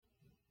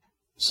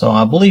So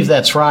I believe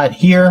that's right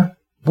here.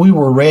 We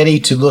were ready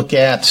to look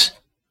at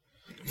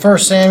 1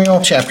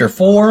 Samuel chapter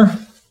 4.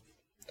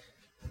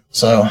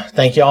 So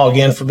thank you all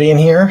again for being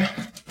here.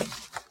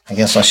 I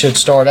guess I should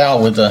start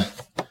out with the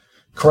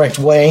correct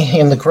way,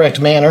 in the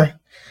correct manner.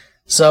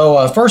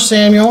 So 1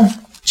 Samuel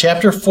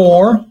chapter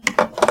 4.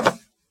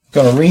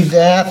 Going to read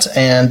that,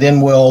 and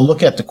then we'll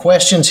look at the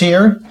questions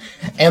here.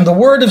 And the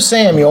word of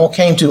Samuel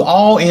came to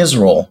all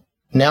Israel.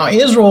 Now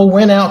Israel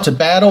went out to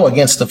battle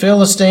against the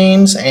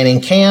Philistines and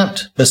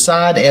encamped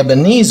beside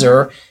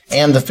Ebenezer,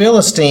 and the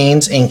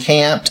Philistines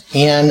encamped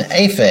in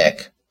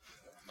Aphek.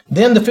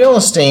 Then the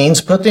Philistines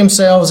put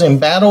themselves in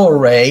battle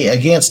array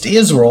against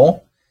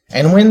Israel,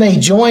 and when they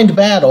joined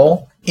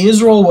battle,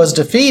 Israel was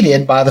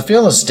defeated by the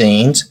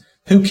Philistines,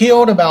 who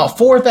killed about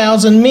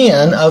 4,000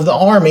 men of the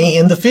army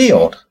in the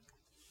field.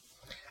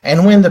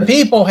 And when the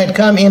people had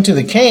come into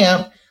the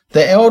camp,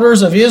 the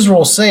elders of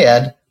Israel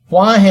said,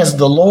 "Why has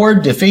the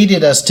Lord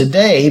defeated us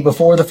today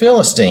before the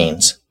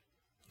Philistines?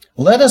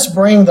 Let us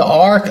bring the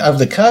ark of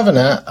the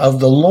covenant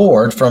of the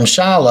Lord from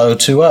Shiloh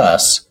to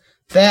us,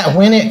 that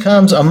when it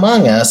comes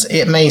among us,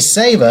 it may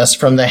save us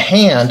from the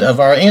hand of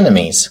our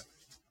enemies."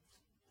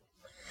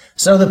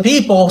 So the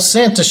people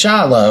sent to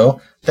Shiloh,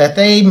 that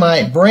they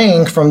might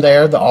bring from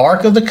there the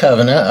ark of the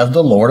covenant of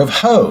the Lord of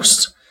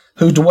hosts,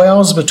 who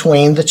dwells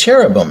between the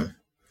cherubim.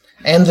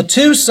 And the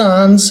two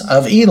sons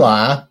of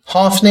Eli,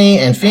 Hophni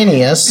and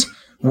Phinehas,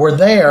 were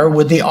there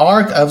with the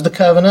ark of the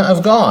covenant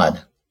of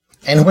God.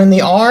 And when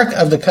the ark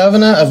of the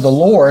covenant of the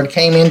Lord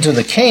came into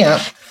the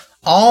camp,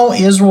 all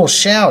Israel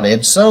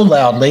shouted so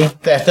loudly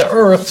that the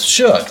earth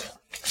shook.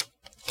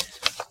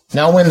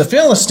 Now when the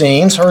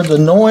Philistines heard the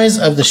noise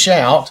of the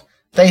shout,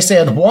 they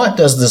said, "What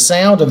does the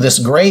sound of this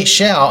great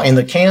shout in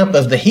the camp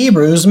of the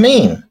Hebrews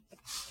mean?"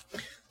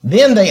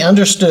 Then they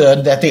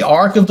understood that the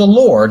ark of the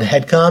Lord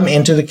had come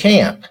into the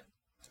camp.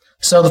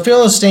 So the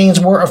Philistines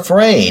were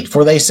afraid,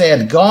 for they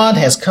said, "God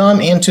has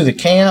come into the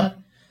camp."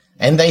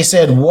 And they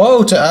said,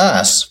 "Woe to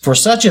us, for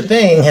such a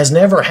thing has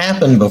never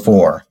happened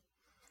before.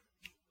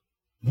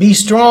 Be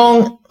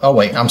strong." Oh,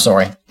 wait, I'm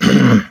sorry.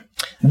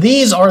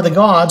 "These are the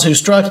gods who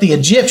struck the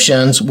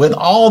Egyptians with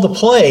all the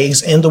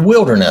plagues in the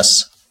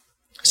wilderness."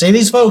 See,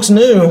 these folks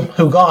knew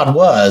who God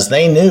was.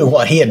 They knew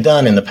what he had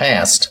done in the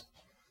past.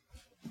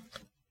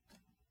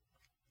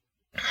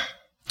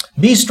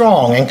 "Be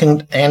strong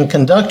and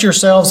conduct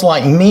yourselves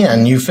like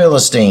men, you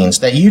Philistines,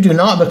 that you do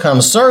not become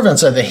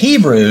servants of the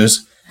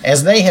Hebrews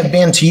as they have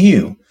been to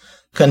you.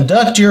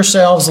 Conduct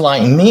yourselves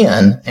like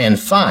men and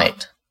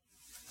fight."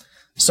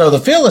 So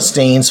the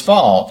Philistines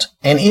fought,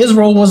 and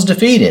Israel was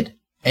defeated,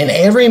 and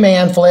every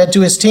man fled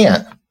to his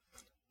tent.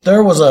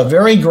 There was a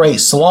very great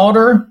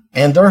slaughter,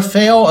 and there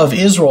fell of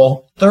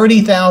Israel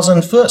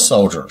 30,000 foot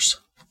soldiers.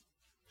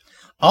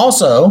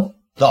 Also,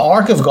 the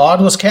ark of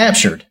God was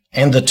captured,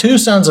 and the two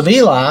sons of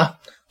Eli,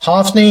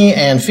 Hophni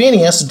and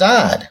Phinehas,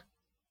 died.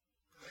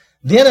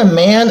 Then a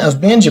man of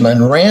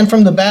Benjamin ran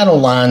from the battle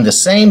line the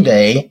same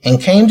day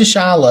and came to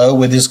Shiloh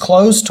with his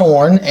clothes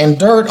torn and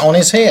dirt on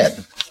his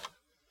head.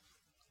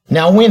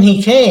 Now when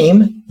he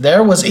came,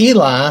 there was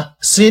Eli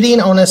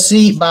sitting on a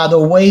seat by the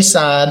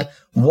wayside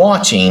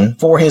watching,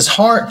 for his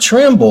heart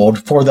trembled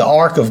for the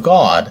ark of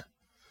God.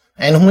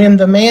 And when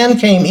the man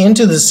came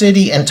into the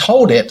city and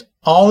told it,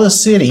 all the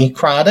city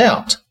cried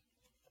out.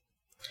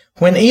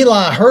 When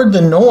Eli heard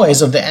the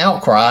noise of the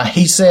outcry,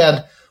 he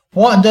said,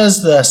 "What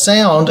does the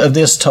sound of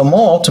this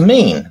tumult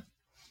mean?"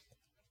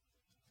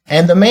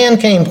 And the man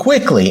came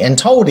quickly and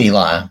told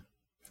Eli.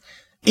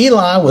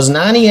 Eli was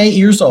 98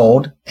 years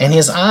old, and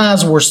his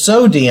eyes were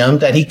so dim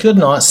that he could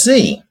not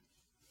see.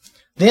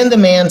 Then the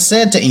man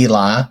said to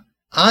Eli,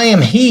 "I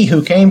am he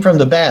who came from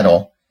the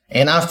battle,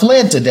 and I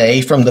fled today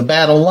from the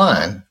battle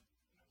line."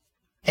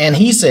 And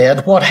he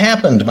said, "What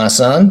happened, my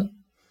son?"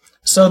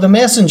 So the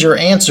messenger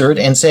answered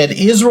and said,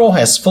 "Israel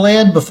has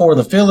fled before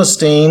the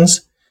Philistines,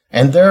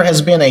 and there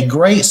has been a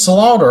great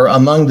slaughter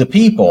among the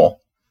people.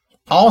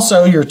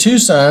 Also your two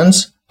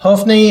sons,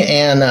 Hophni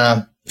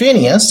and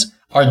Phinehas,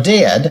 are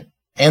dead,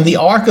 and the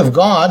ark of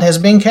God has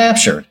been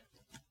captured."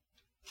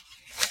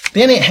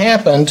 Then it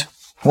happened,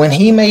 when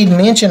he made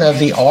mention of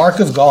the ark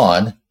of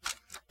God,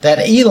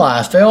 that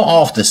Eli fell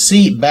off the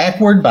seat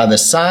backward by the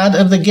side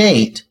of the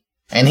gate,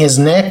 and his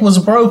neck was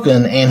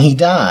broken, and he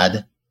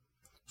died.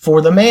 For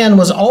the man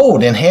was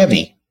old and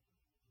heavy,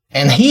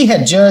 and he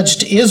had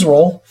judged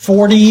Israel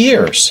 40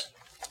 years.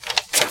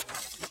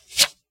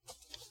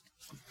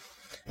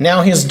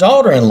 Now his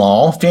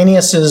daughter-in-law,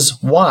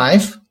 Phinehas's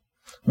wife,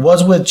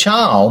 was with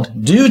child,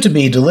 due to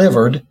be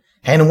delivered,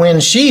 and when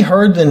she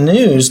heard the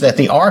news that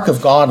the ark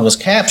of God was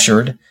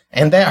captured,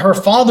 and that her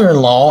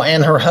father-in-law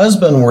and her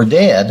husband were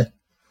dead,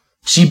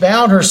 she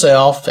bowed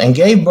herself and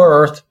gave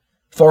birth,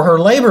 for her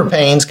labor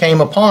pains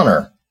came upon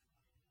her.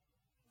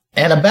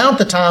 And about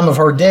the time of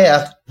her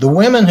death, the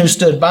women who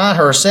stood by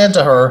her said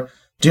to her,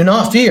 "Do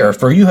not fear,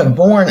 for you have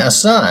borne a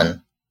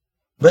son."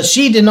 But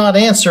she did not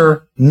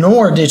answer,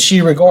 nor did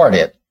she regard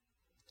it.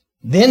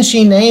 Then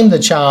she named the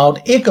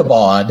child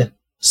Ichabod,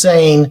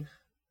 saying,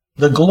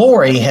 "The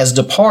glory has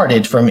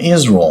departed from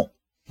Israel.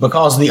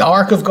 because the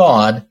ark of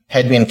God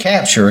had been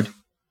captured,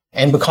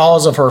 and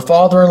because of her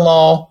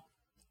father-in-law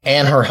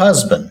and her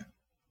husband.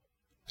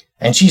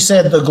 And she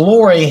said, the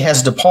glory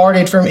has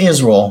departed from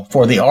Israel,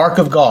 for the ark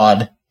of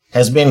God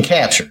has been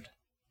captured.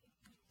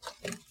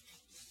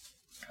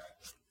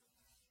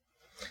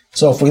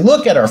 So if we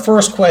look at our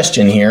first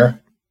question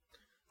here,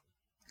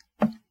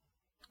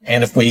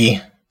 and if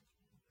we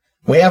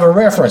have a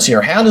reference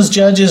here, how does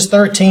Judges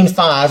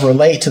 13:5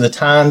 relate to the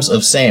times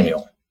of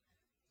Samuel?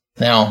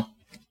 Now,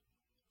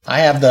 I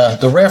have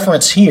the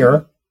reference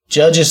here,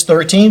 Judges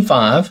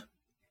 13:5.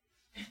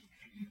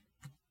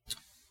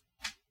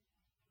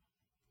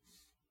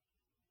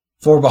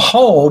 For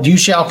behold, you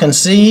shall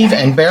conceive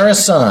and bear a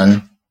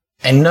son,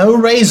 and no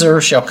razor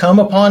shall come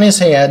upon his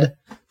head,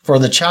 for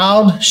the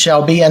child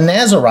shall be a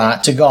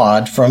Nazarite to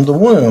God from the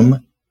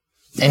womb,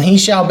 and he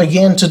shall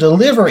begin to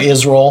deliver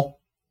Israel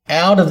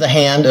out of the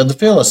hand of the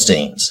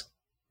Philistines.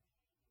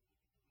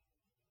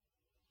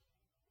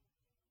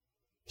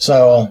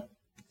 So,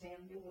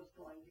 Samuel was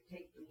going to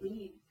take the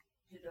lead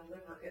to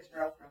deliver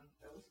Israel from the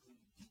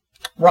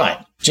Philistines.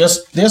 right.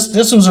 Just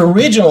this was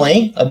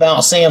originally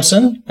about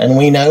Samson, and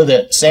we know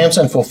that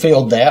Samson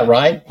fulfilled that,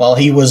 right, while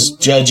he was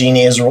judging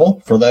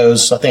Israel for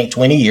those, I think,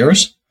 20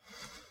 years.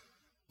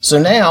 So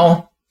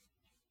now,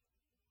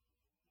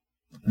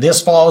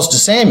 this falls to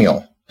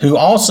Samuel, who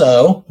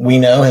also, we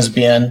know, has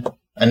been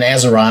a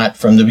Nazarite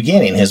from the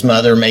beginning. His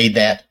mother made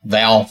that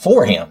vow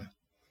for him.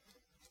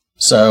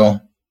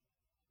 So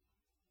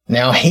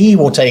now he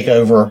will take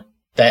over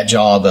that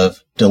job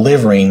of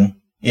delivering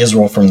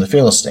Israel from the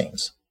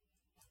Philistines.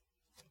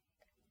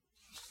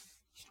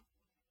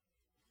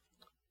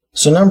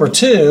 So number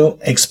 2,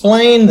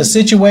 explain the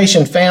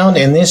situation found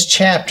in this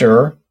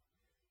chapter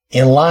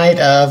in light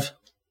of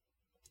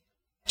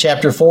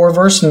chapter 4,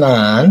 verse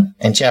 9,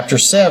 and chapter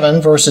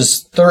 7,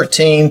 verses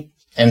 13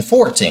 and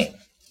 14.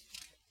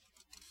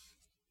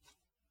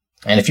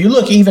 And if you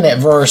look even at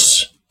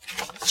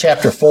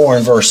chapter 4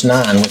 and verse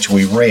 9, which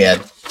we read,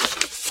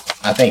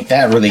 I think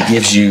that really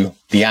gives you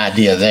the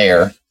idea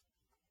there.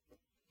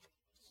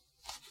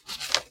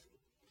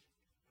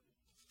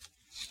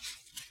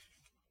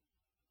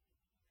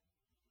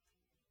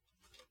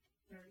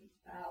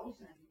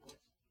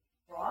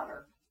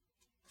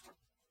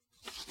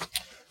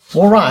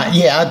 Well, right,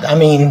 yeah, I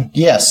mean,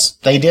 yes,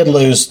 they did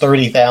lose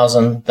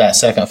 30,000 that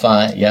second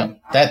fight, yeah.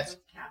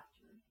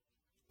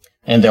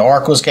 And the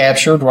ark was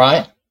captured,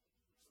 right?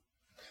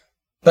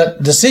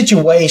 But the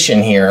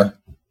situation here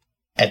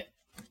that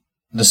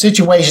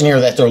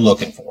they're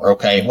looking for,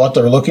 okay, what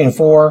they're looking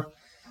for,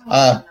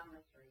 that's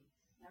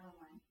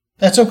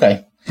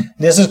okay.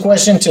 This is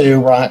question 2,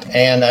 right?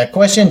 And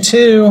question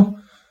 2,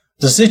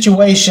 the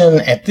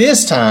situation at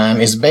this time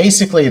is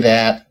basically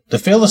that the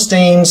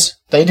Philistines,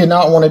 they did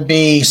not want to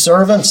be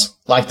servants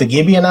like the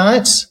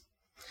Gibeonites.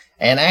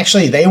 And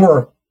actually, they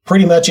were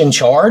pretty much in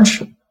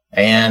charge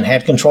and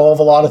had control of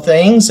a lot of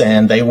things.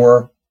 And they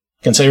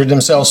considered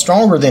themselves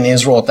stronger than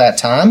Israel at that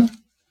time.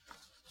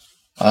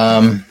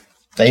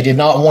 They did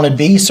not want to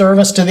be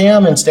servants to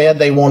them. Instead,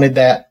 they wanted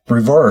that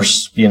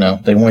reverse. They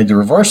wanted the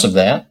reverse of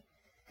that.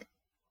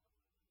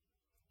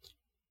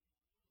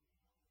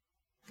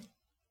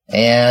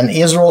 And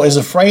Israel is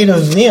afraid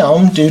of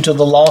them due to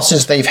the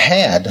losses they've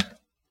had,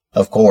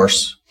 of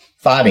course,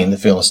 fighting the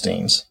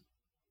Philistines.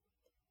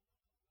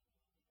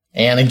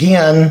 And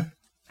again,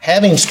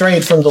 having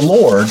strayed from the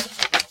Lord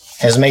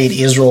has made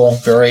Israel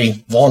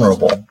very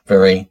vulnerable,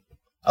 very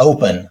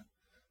open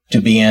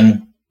to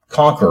being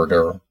conquered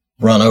or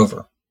run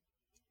over.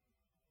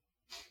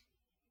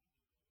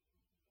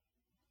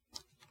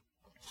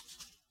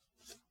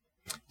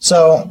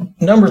 So,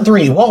 number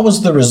 3, what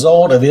was the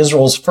result of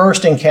Israel's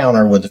first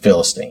encounter with the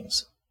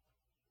Philistines?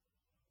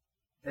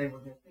 They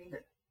were defeated.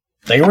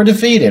 They were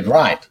defeated,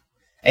 right.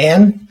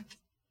 And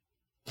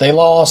they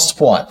lost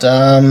what?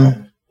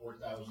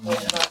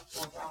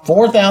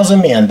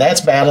 4,000 men. That's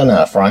bad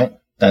enough, right?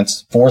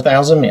 That's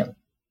 4,000 men.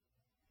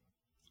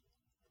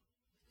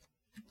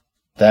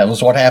 That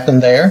was what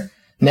happened there.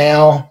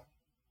 Now,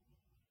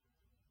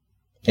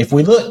 if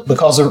we look,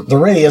 because there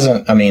really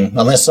isn't,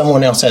 unless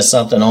someone else has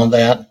something on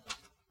that,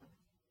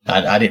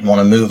 I didn't want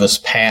to move us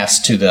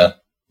past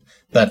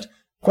but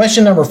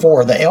question number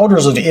 4, the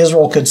elders of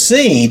Israel could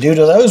see, due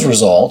to those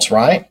results,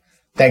 right,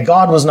 that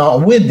God was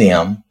not with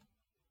them.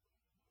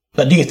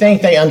 But do you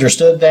think they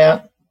understood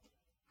that?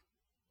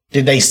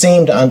 Did they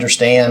seem to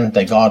understand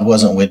that God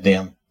wasn't with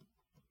them?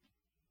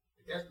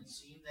 It doesn't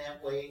seem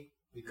that way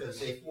because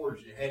they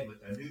forged ahead with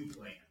a new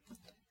plan.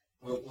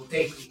 We'll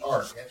take the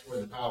ark. That's where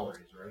the power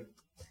is,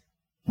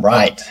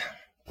 right?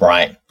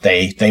 Right.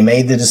 They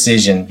made the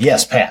decision.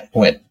 Yes, Pat,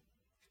 go ahead.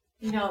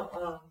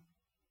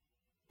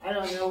 I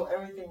don't know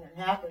everything that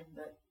happened,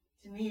 but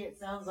to me it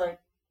sounds like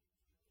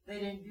they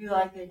didn't do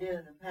like they did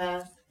in the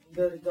past and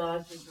go to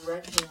God for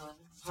direction on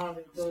how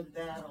to go to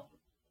battle.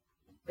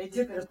 They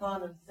took it upon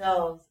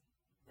themselves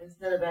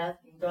instead of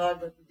asking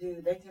God what to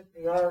do. They took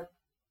the ark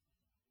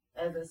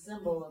as a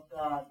symbol of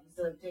God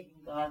instead of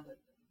taking God with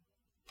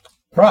them.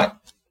 Right.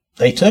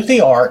 they took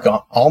the ark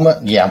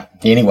almost, yeah,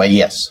 anyway,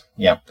 yes,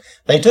 yeah.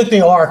 They took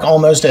the ark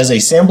almost as a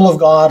symbol of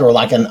God, or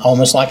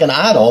almost like an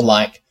idol,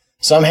 like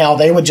somehow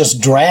they would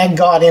just drag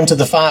God into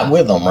the fight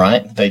with them,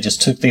 right? They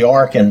just took the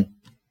ark and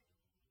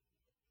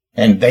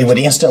they would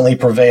instantly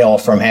prevail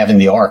from having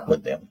the ark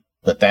with them.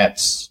 But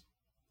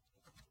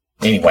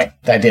anyway,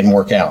 that didn't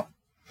work out.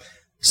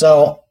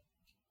 So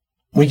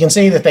we can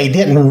see that they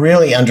didn't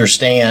really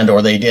understand,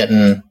 or they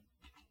didn't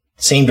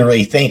seem to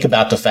really think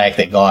about the fact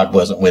that God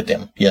wasn't with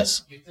them.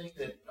 Yes? You think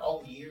that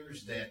all the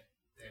years that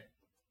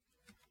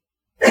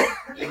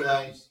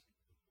Eli's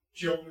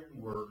children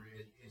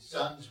his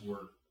sons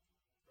were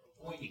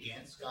going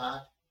against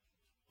God,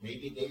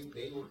 maybe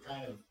they were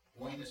kind of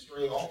going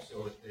astray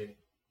also.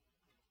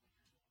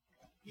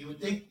 You would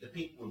think the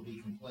people would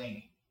be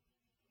complaining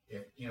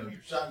if, your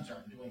sons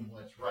aren't doing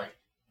what's right.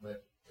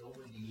 But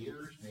over the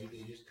years, maybe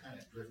they just kind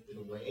of drifted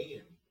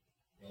away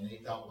and they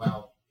thought,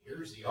 well,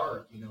 here's the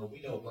ark, we know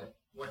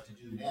what to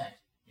do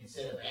next,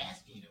 instead of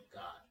asking of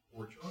God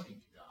or turning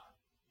to God.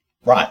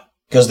 Right,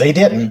 because they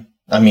didn't.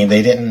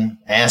 They didn't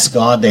ask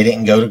God, they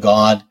didn't go to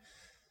God.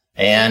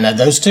 And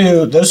those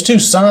two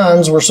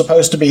sons were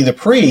supposed to be the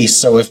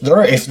priests, so if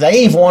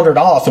they've wandered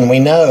off, and we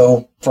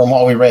know from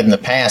what we read in the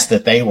past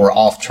that they were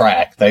off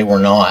track, they were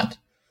not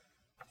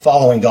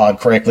following God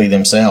correctly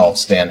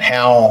themselves, then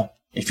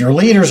if your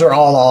leaders are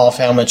all off,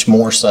 how much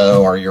more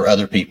so are your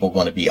other people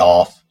going to be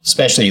off,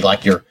 especially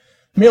like your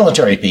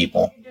military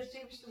people? It just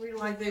seems to me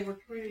like they were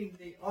treating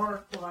the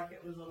ark like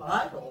it was an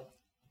idol.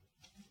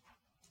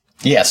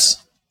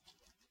 Yes,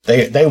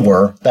 they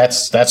were.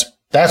 That's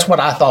what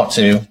I thought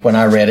too when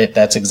I read it.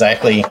 That's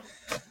exactly,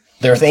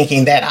 they're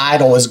thinking that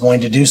idol is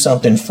going to do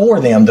something for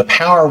them. The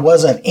power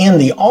wasn't in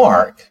the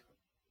ark.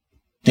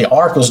 The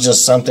ark was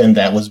just something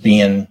that was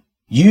being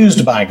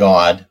used by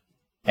God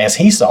as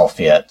he saw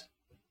fit.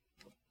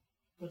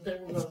 But they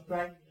were going to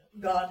drag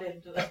God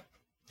into that.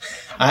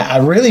 I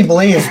really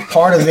believe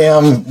part of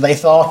them, they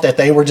thought that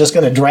they were just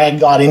going to drag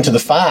God into the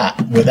fight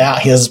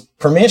without his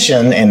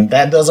permission, and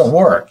that doesn't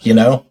work,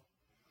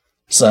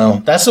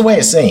 So that's the way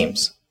it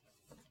seems.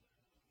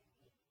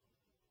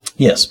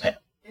 Yes,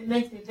 Pat. It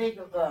makes me think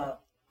of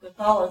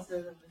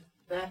Catholicism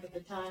back at the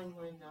time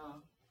when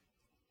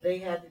they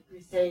had the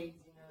Crusades,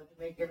 to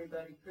make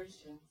everybody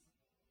Christians.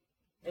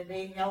 And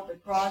they held the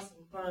cross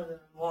in front of them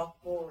and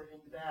walked forward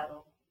into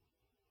battle.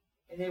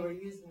 And they were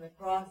using the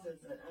cross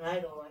as an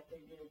idol, like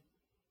they did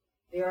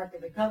the Ark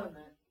of the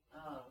Covenant.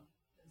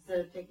 Instead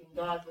of taking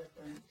God with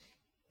them,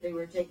 they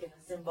were taking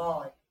a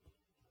symbolic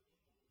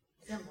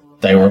symbol.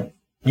 They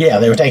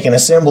were taking a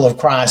symbol of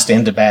Christ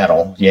into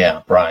battle.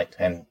 Yeah, right.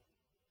 And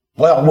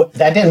well,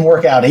 that didn't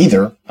work out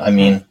either.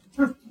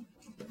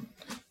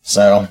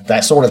 So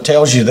that sort of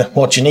tells you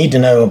what you need to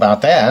know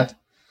about that.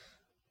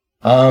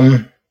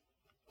 All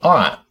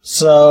right.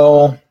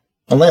 So,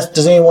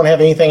 does anyone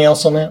have anything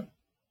else on that?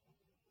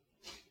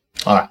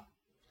 All right.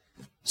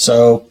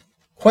 So,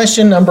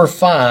 question number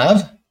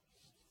 5.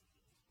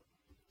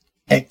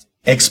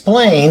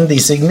 Explain the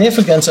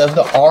significance of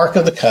the Ark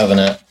of the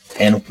Covenant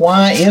and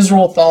why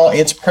Israel thought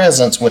its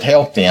presence would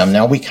help them.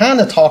 Now, we kind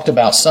of talked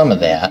about some of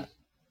that.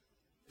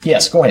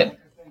 Yes, go ahead.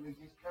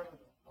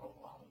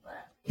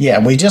 Yeah,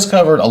 we just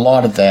covered a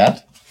lot of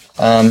that.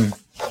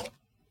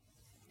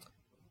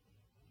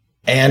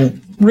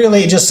 And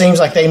really, it just seems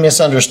like they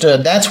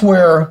misunderstood. That's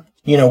where,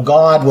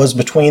 God was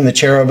between the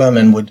cherubim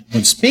and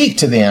would speak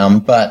to them,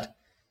 but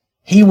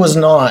he was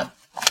not,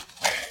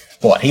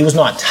 he was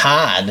not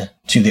tied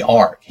to the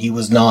ark. He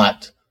was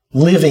not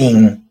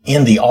living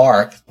in the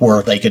ark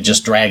where they could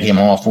just drag him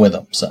off with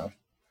them. So,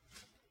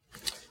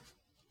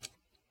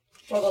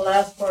 well, the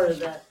last part of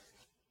that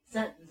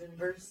sentence in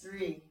verse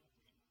 3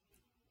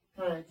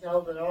 kind of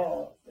tells it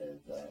all.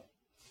 It says,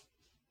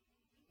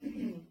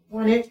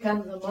 when it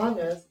comes among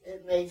us,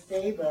 it may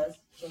save us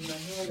from the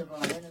hand of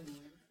our enemies.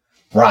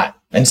 Right.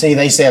 And see,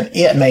 they said,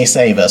 it may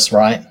save us,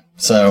 right?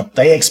 So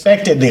they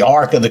expected the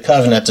Ark of the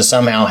Covenant to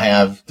somehow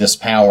have this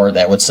power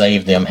that would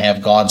save them,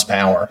 have God's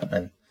power.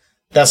 And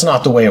that's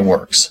not the way it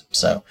works.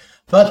 So,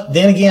 but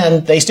then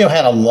again, they still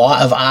had a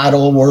lot of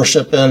idol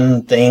worship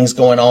and things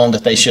going on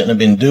that they shouldn't have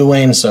been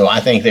doing. So I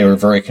think they were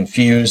very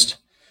confused.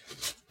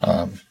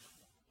 All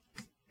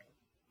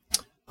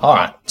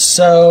right.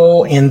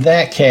 So in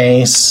that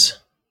case,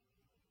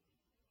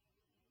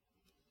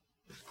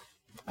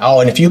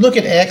 and if you look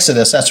at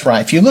Exodus, that's right.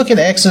 If you look at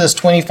Exodus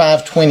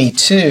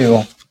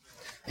 25:22,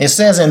 it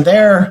says in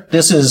there,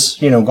 this is,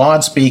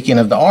 God speaking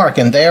of the ark,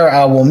 and there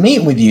I will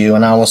meet with you,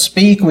 and I will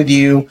speak with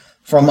you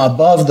from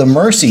above the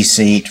mercy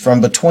seat,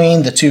 from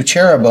between the two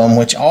cherubim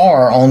which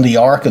are on the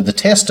ark of the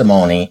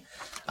testimony,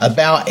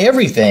 about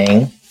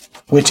everything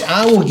which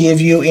I will give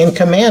you in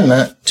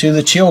commandment to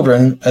the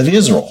children of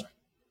Israel.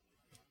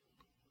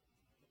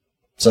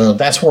 So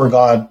that's where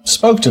God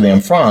spoke to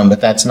them from,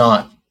 but that's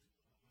not,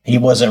 he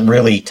wasn't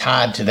really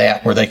tied to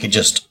that where they could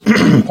just,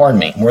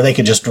 where they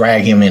could just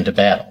drag him into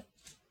battle.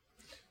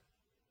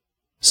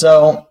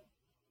 So,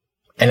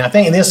 and I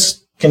think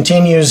this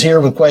continues here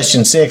with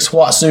question 6.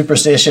 What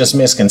superstitious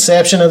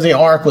misconception of the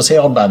ark was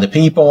held by the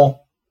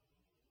people?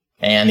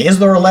 And is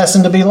there a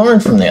lesson to be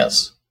learned from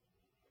this?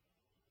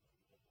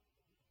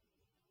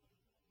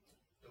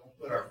 Don't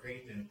put our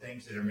faith in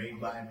things that are made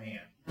by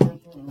man.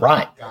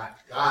 Right.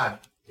 God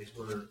is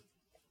where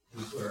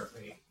we put our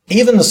faith.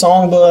 Even the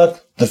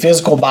songbook, the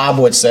physical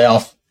Bible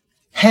itself,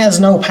 has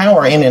no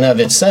power in and of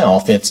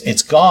itself.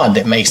 It's God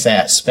that makes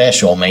that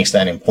special, makes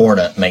that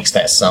important, makes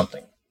that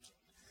something.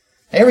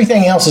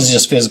 Everything else is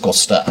just physical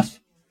stuff.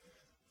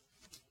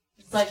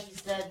 It's like you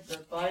said, the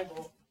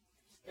Bible.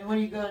 And when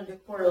you go into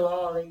court of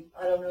law,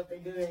 I don't know if they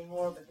do it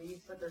anymore, but they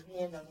used to put their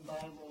hand on the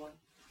Bible.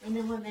 And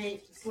then when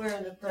they swear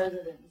in the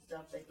president and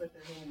stuff, they put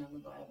their hand on the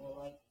Bible.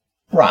 Like,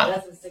 Right.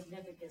 that's a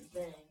significant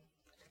thing.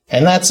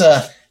 And that's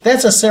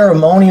a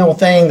ceremonial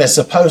thing that's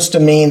supposed to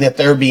mean that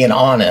they're being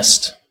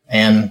honest.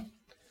 And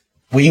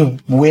we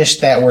wish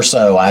that were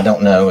so. I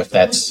don't know if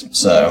that's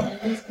so.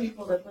 And these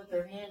people that put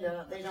their hand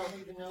on it, they don't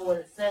even know what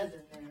it says in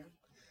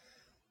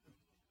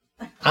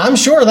there. I'm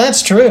sure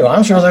that's true.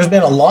 I'm sure there's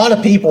been a lot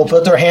of people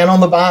put their hand on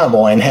the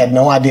Bible and had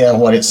no idea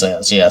what it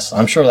says. Yes,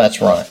 I'm sure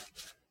that's right.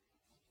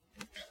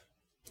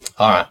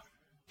 All right.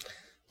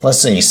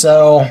 Let's see.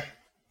 So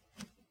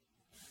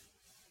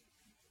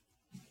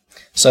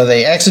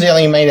they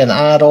accidentally made an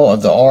idol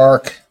of the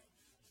ark.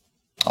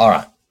 All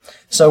right.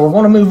 So we're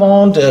going to move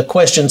on to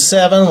question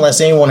 7,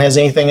 unless anyone has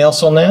anything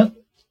else on that.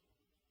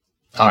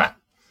 All right.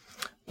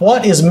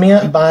 What is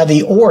meant by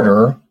the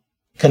order,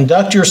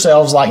 conduct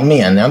yourselves like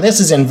men? Now, this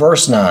is in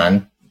verse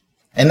 9,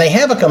 and they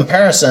have a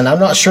comparison. I'm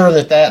not sure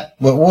but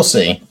we'll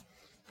see.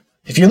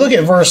 If you look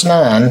at verse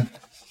 9,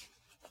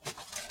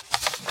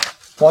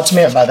 what's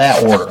meant by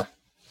that order?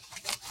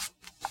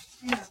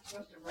 You're not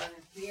supposed to run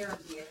in fear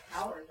and be a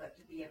coward, but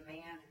to be a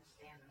man and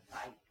stand and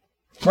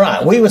fight.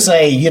 Right. We would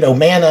say,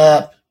 man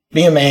up,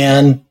 be a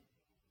man,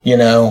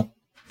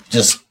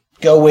 just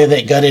go with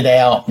it, gut it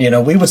out.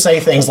 We would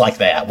say things like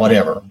that,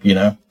 whatever,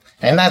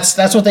 And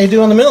that's what they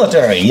do in the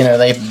military.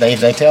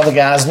 They tell the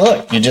guys,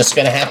 look, you're just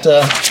going to have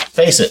to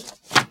face it.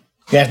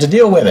 You have to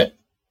deal with it.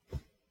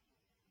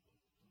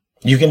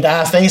 You can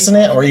die facing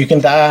it, or you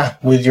can die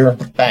with your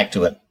back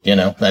to it.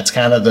 That's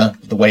kind of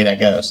the way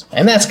that goes.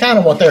 And that's kind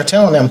of what they're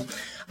telling them.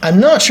 I'm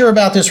not sure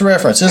about this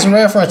reference. This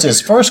reference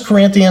is 1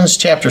 Corinthians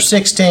chapter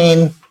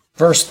 16,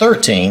 verse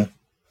 13.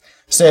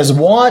 Says,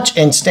 watch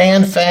and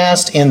stand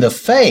fast in the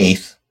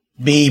faith,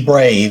 be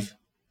brave,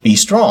 be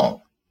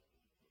strong.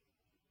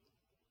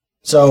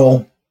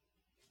 So,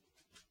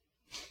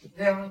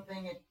 The only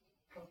thing it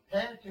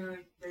compared to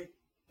is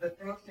the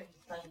first thing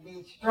is saying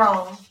be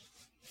strong,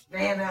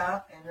 man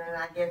up, and then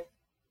I guess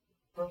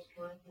 1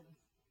 Corinthians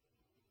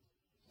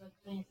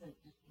 16 says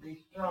just be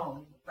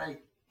strong in the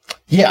faith.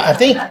 yeah, I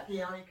think That's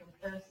the only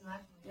comparison I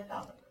can get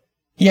out of it.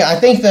 Yeah, I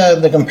think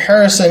the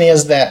comparison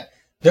is that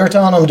they're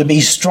telling them to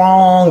be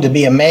strong, to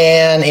be a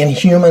man in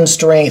human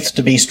strength,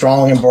 to be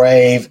strong and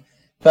brave.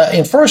 But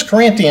in 1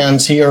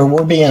 Corinthians here,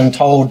 we're being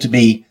told to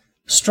be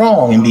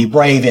strong and be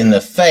brave in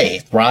the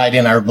faith, right?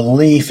 In our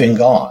belief in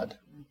God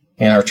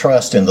and our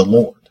trust in the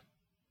Lord.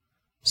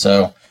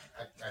 So,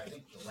 I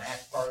think the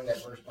last part of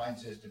that verse line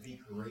says to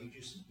be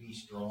courageous and be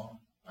strong.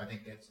 I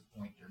think that's the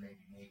point they're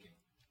maybe making.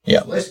 Yeah.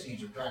 The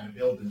Philistines are trying to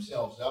build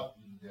themselves up,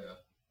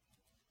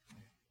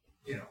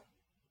 and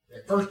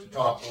at first the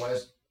talk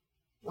was,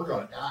 we're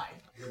going to die.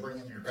 You're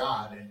bringing your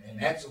God, and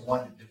that's the one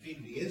that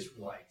defeated the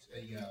Israelites.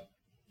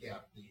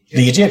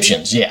 the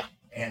Egyptians, yeah.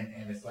 And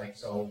it's like,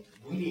 so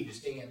we need to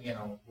stand,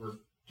 we're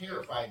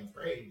terrified and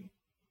afraid.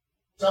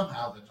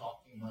 Somehow the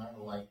talk came around,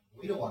 we're like,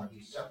 we don't want to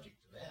be subject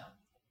to them.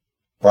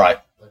 Right.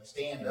 Let's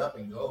stand up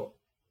and go.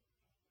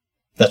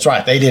 That's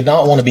right. They did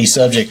not want to be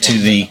subject to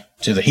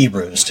the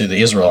Hebrews, to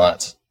the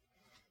Israelites.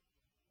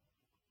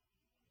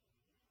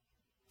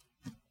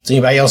 Does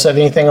anybody else have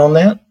anything on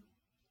that?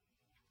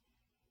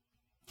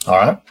 All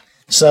right.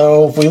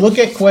 So if we look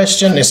at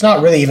question, it's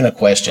not really even a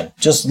question.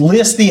 Just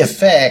list the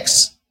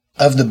effects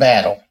of the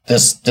battle,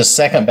 this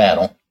second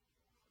battle.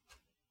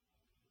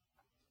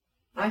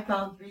 I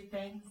found 3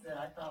 things that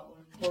I thought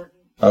were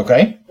important.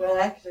 Okay.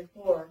 Well, actually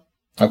 4.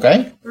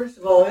 Okay. First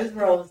of all,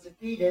 Israel was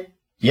defeated.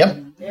 Yep.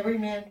 Every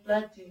man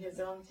fled to his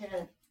own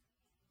tent.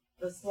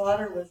 The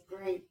slaughter was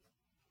great,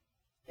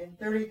 and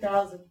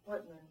 30,000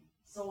 footmen,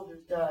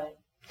 soldiers died.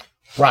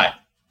 Right.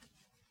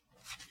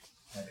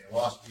 And they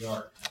lost the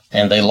ark.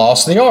 And they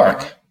lost the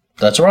ark.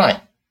 That's right.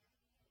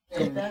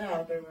 Get that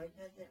out there, right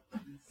there.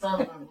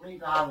 Son of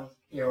Levi was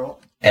killed.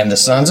 And the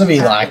sons of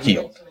Eli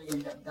killed. Eventually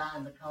ended up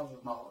dying because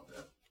of all of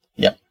this.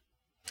 Yep.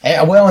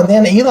 And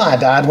then Eli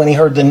died when he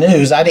heard the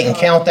news. I didn't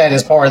count that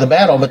as part of the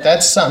battle, but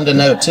that's something to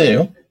note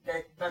too.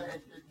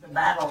 But the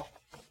battle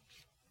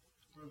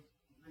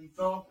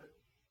resulted.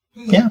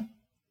 Yeah.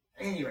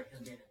 Anyway,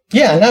 forget it.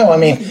 Yeah, no, I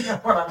mean,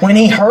 when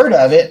he heard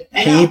of it,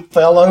 he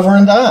fell over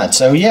and died.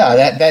 So yeah,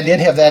 that did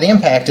have that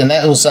impact, and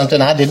that was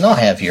something I did not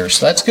have here.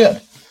 So that's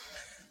good.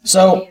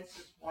 So,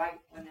 Phineas's wife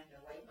went into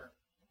labor.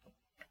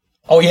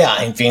 oh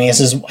yeah, and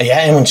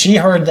and when she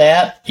heard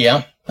that,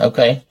 yeah,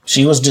 okay,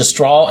 she was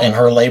distraught, and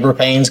her labor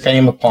pains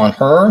came upon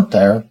her.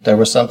 There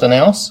was something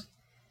else.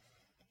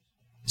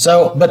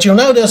 So, but you'll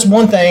notice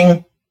one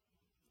thing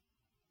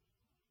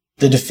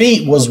the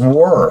defeat was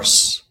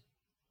worse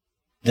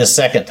this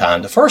second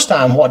time. The first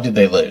time, what did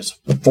they lose?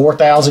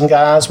 4,000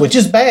 guys, which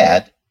is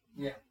bad.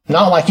 Yeah.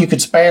 Not like you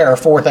could spare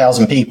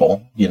 4,000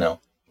 people, you know.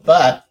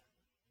 But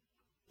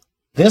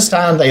this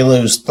time they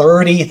lose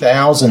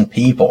 30,000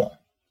 people.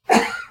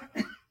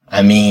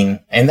 I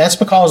mean, and that's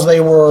because they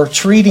were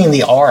treating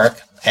the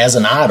ark as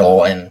an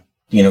idol and,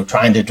 you know,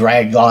 trying to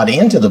drag God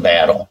into the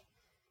battle.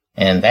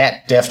 And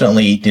that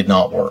definitely did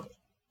not work.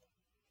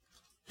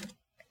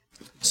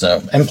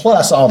 So, and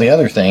plus all the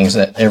other things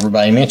that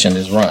everybody mentioned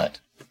is right.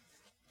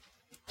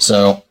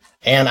 So,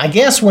 and I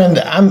guess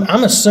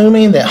I'm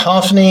assuming that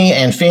Hophni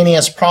and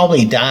Phinehas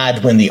probably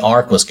died when the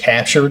ark was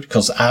captured,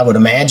 because I would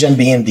imagine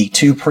being the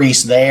two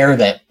priests there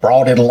that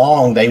brought it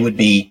along, they would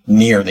be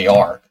near the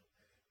ark.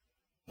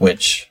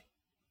 Which,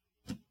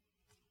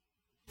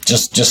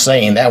 just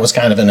saying, that was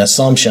kind of an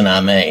assumption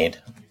I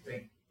made. You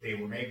think they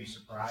were maybe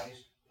surprised?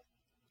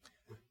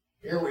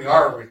 Here we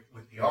are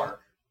with the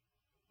ark.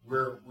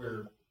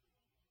 We're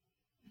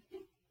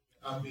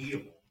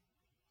unbeatable.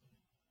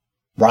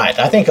 Right.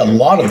 I think a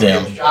lot of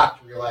them. They're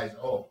shocked to realize,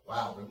 oh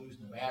wow, we're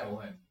losing the battle,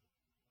 and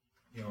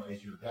you know,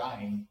 as you're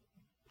dying.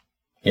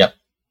 Yep.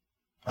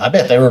 I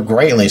bet they were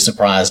greatly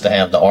surprised to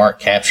have the ark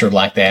captured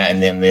like that,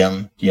 and then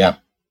them. Yeah.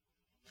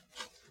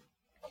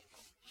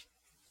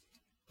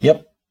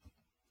 Yep.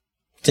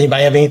 Does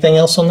anybody have anything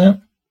else on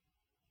that?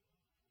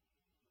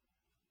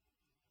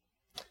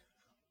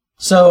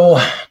 So,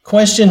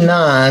 question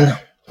 9.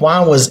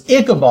 Why was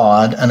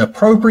Ichabod an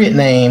appropriate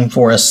name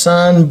for a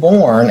son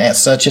born at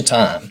such a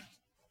time?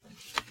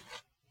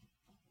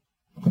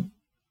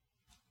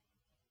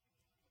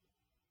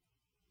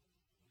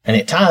 And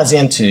it ties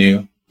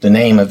into the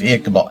name of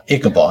Ichabod.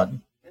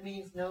 It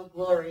means no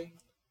glory.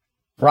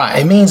 Right.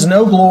 It means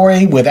no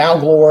glory,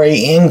 without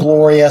glory,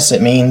 inglorious.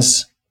 It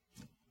means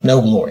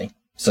no glory.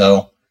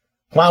 So,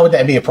 why would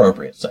that be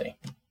appropriate, say?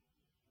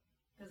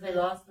 Because they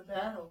lost the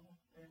battle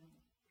and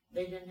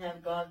they didn't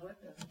have God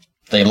with them.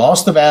 They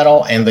lost the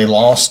battle and they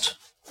lost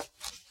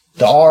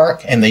the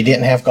ark and they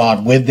didn't have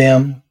God with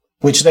them,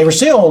 which they were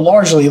still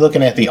largely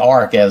looking at the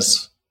ark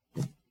as,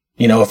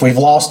 you know, if we've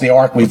lost the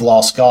ark, we've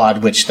lost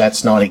God, which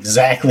that's not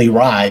exactly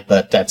right,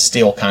 but that's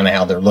still kind of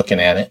how they're looking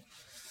at it.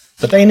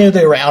 But they knew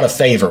they were out of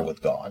favor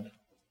with God.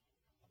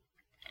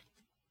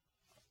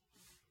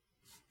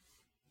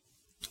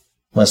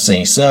 Let's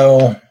see.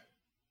 So,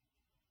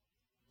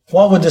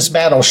 what would this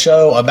battle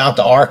show about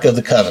the Ark of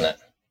the Covenant?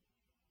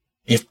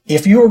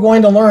 If you were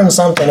going to learn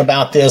something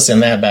about this in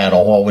that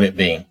battle, what would it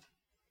be?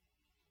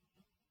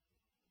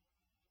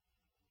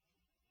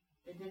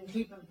 It didn't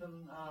keep them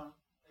from,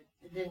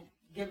 it didn't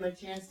give them a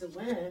chance to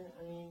win.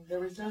 I mean, there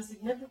was no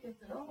significance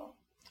at all.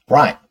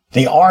 Right.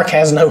 The Ark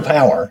has no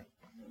power.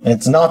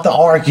 It's not the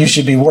Ark you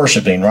should be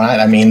worshiping, right?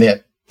 I mean,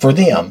 that for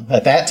them,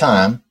 at that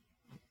time,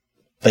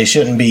 they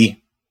shouldn't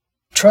be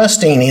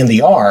trusting in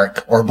the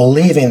Ark or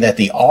believing that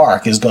the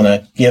Ark is going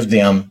to give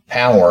them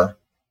power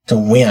to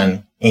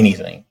win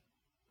anything.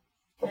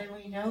 And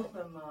we know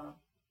from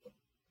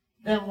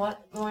them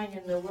going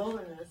in the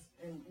wilderness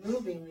and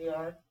moving the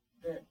ark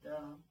that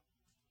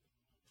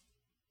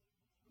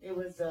it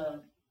was a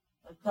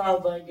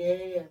cloud by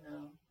day and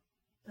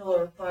a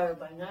pillar of fire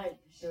by night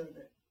to show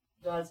that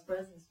God's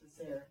presence was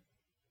there.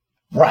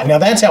 Right. Now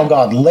that's how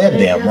God led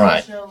them, It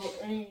right? doesn't show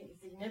any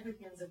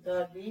significance of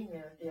God being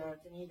there at the ark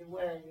in either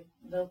way.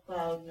 No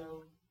cloud,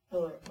 no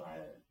pillar of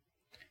fire.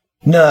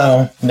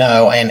 No,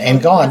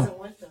 and God wasn't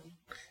with them.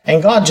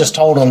 And God just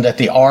told them that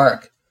the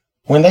ark,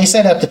 when they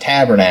set up the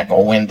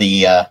tabernacle, when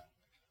the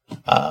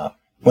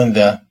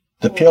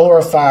pillar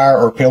of fire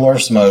or pillar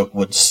of smoke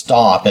would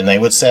stop and they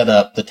would set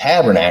up the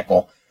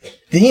tabernacle,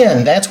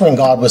 then that's when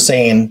God was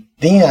saying,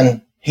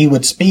 then he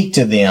would speak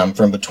to them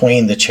from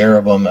between the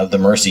cherubim of the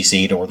mercy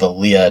seat or the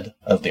lid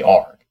of the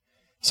ark.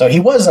 So he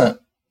wasn't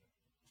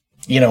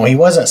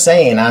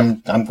saying,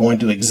 I'm going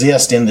to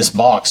exist in this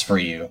box for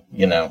you,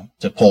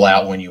 to pull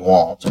out when you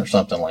want or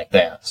something like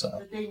that. So.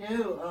 But they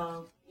knew,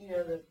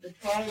 the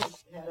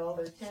tribes had all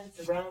their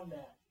tents around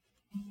that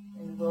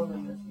in the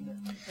wilderness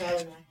and the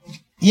tabernacle.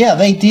 Yeah,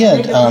 they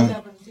did. They could look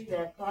up and see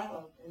that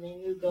cloud, and they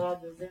knew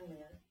God was in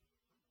there.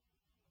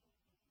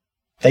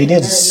 They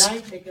did. And at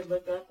night they could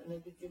look up and they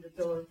could see the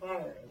pillar of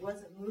fire. It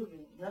wasn't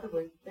moving. In other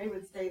words, they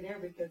would stay there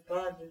because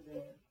God was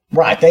there.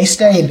 Right. They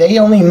stayed. They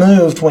only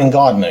moved when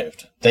God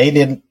moved.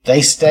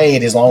 They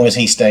stayed as long as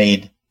he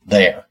stayed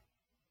there.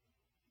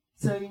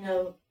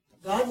 So,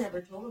 God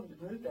never told them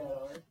to move that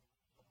ark.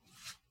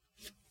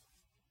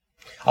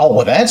 Oh,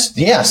 well,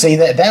 see,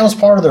 that was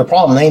part of their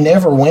problem. They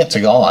never went to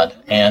God.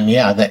 And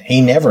that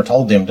he never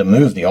told them to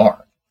move the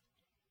ark.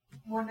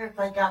 I wonder if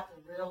they got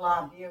the real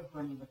idea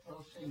when the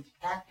Philistines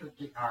captured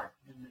the ark.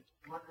 And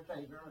I wonder if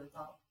they really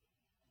thought,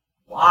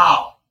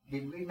 wow,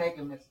 did we make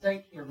a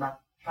mistake here by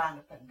trying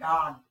to put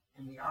God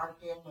and the ark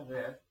into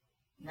this?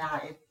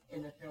 Now it's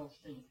in the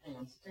Philistines'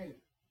 hands too.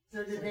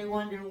 So did they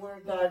wonder where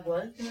God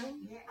was now?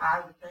 Yeah,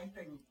 I would think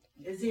they.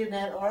 Is he in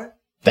that ark?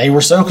 They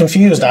were so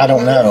confused. I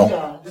don't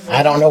know.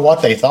 I don't know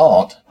what they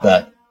thought,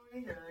 but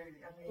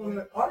Well,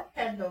 the ark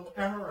had no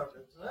power of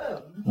its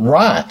own.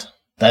 right.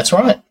 That's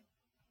right.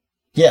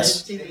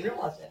 Yes. Didn't even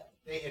realize that.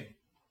 They had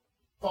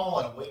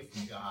fallen away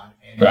from God,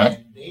 and, Right.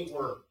 and they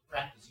were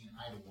practicing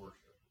idol worship.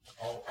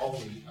 All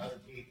the other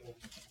people.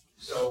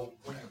 So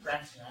when you're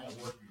practicing idol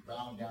worship, you're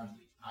bowing down to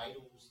these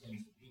idols,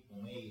 things that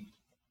people made.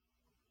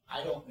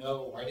 I don't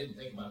know. I didn't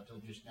think about it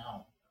until just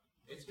now.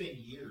 It's been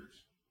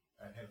years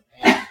that have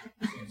passed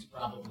since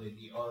probably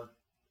the ark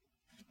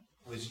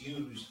was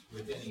used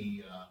with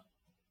any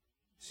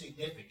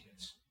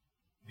significance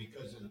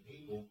because of the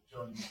people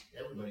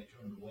everybody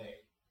turned away.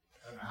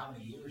 I don't know how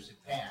many years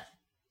have passed,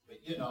 but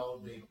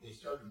they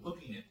started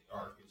looking at the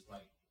ark as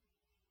like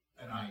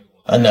an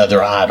idol.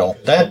 Another idol.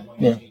 Because they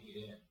wanted to take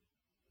it in.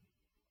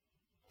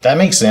 That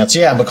makes sense.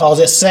 Yeah, because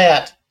it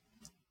sat,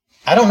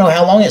 I don't know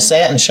how long it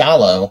sat in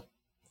Shiloh.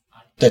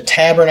 The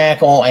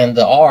tabernacle and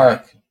the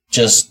ark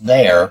just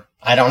there.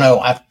 I don't know.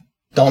 I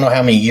don't know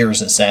how many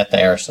years it sat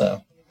there.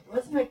 So.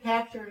 Wasn't it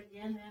captured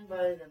again then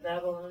by the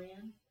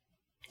Babylonians?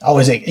 Oh,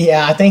 is it?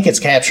 Yeah, I think it's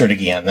captured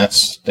again.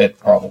 That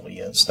probably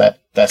is.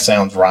 That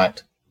sounds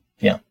right.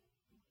 Yeah.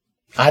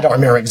 I don't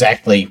remember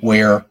exactly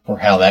where or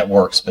how that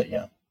works, but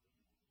yeah,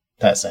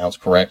 that sounds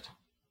correct.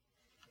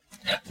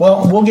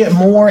 Well, we'll get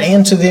more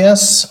into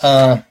this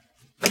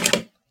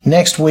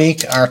next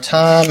week. Our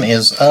time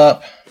is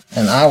up,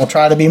 and I will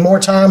try to be more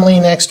timely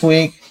next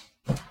week.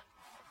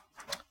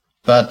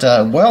 But,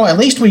 well, at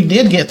least we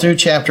did get through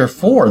chapter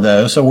 4,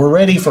 though, so we're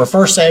ready for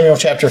 1 Samuel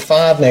chapter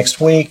 5 next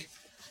week.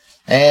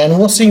 And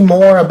we'll see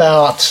more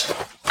about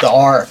the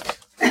ark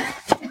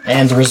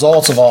and the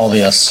results of all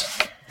this.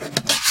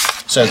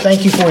 So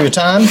thank you for your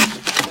time.